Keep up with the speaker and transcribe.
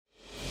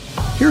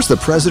Here's the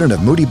president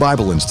of Moody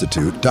Bible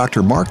Institute,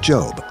 Dr. Mark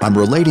Jobe, on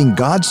relating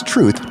God's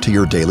truth to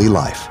your daily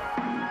life.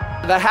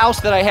 The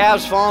house that I have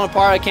is falling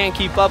apart. I can't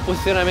keep up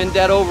with it. I'm in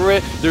debt over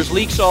it. There's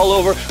leaks all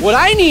over. What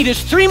I need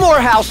is 3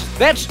 more houses.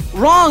 That's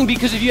wrong,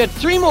 because if you had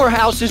 3 more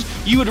houses,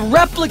 you would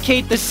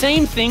replicate the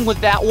same thing with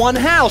that one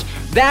house.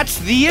 That's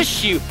the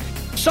issue.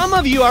 Some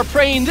of you are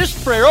praying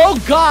this prayer: oh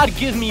God,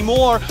 give me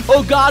more.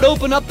 Oh God,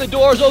 open up the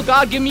doors. Oh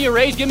God, give me a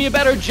raise, give me a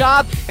better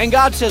job. And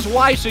God says,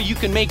 why? So you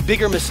can make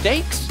bigger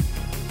mistakes?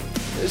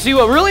 See,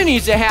 what really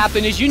needs to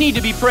happen is you need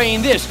to be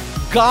praying this: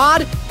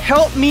 God,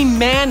 help me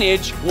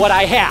manage what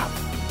I have.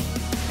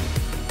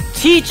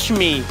 Teach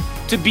me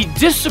to be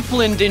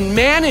disciplined in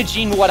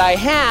managing what I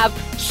have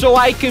so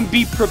I can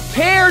be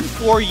prepared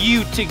for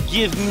you to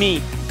give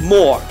me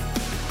more.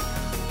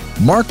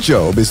 Mark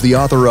Jobe is the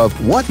author of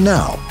What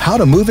Now? How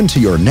to Move into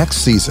Your Next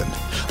Season.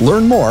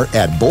 Learn more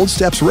at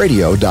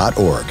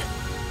boldstepsradio.org.